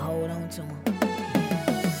to him.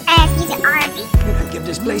 Ask me to R&B. You're gonna give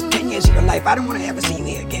this place 10 years of your life. I don't want to ever see you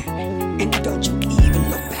here again. And don't you even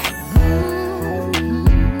look back.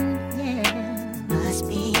 Must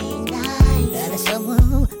be nice having someone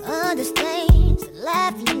who understands the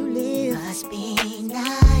life you live. Must be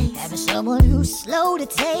nice having someone who's slow to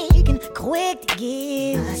take and quick to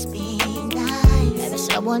give. Must be nice having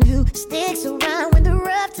someone who sticks around when the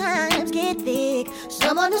rough times get thick.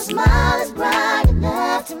 Someone whose smile is bright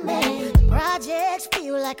enough to make the projects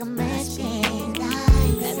feel like a must be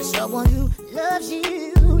nice having someone who loves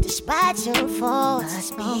you despite your faults.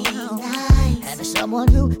 Must be nice having someone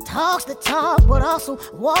who talks the talk but also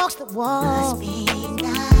walks the walk. Must be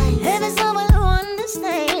nice having someone who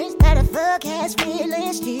understands that a thug has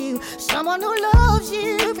feelings too. Someone who loves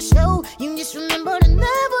you for sure. You just remember to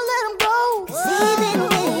never let him go. 'Cause even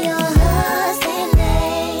when your husband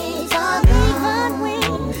days are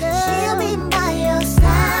gone, she'll be by your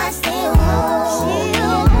side still.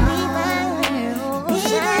 She'll be by your side.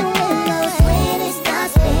 Even when those twenties start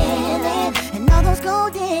spinning and all those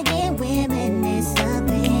gold digging women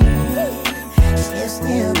disappear, she'll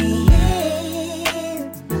still be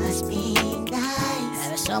here. Must be nice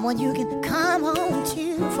having someone you can come home to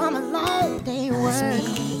from a long day work. Must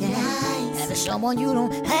be nice having someone you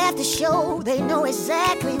don't have to show. They know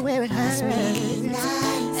exactly where it hurts. Must be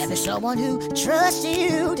nice having someone who trusts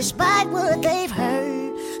you despite what they've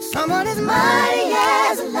heard. Someone as mighty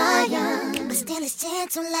as a lion but still as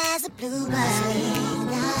gentle as a blue. Must be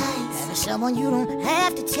nice having someone you don't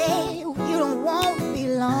have to tell you don't want to be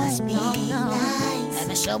alone. Must be nice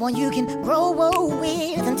having someone you can grow old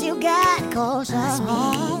with until God calls you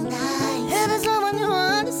home. Having someone who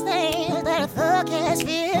understands that a thug has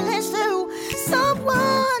feelings too.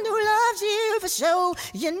 Someone who loves you for sure.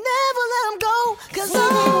 You never let him go. 'Cause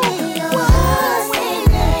all when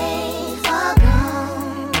days are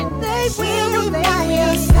gone, and they will be by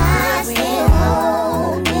your side still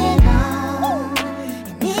holding on.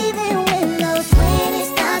 And even when those 20s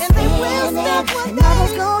start spinning and all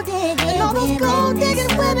those gold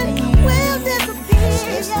digging women will disappear.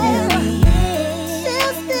 She'll still be here.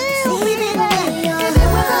 She'll still be there. Even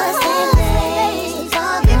when those days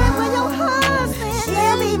are gone, even when your husband,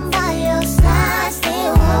 she'll be by your side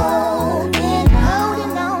still holding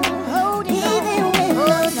on. Even when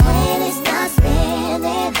those 20s start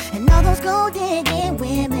spinning and all those gold digging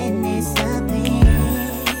women disappear,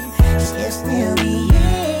 she'll still be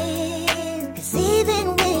here. 'Cause even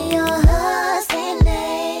when your husband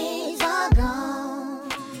days are gone,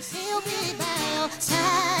 she'll be by your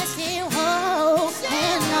side still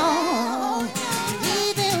holding on.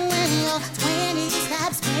 Even when your 20s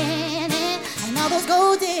stop spinning and all those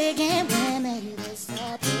gold digging women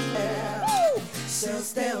disappear, she'll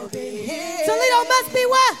still be here. Toledo must be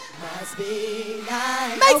what? Must be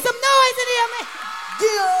nice. Make some noise.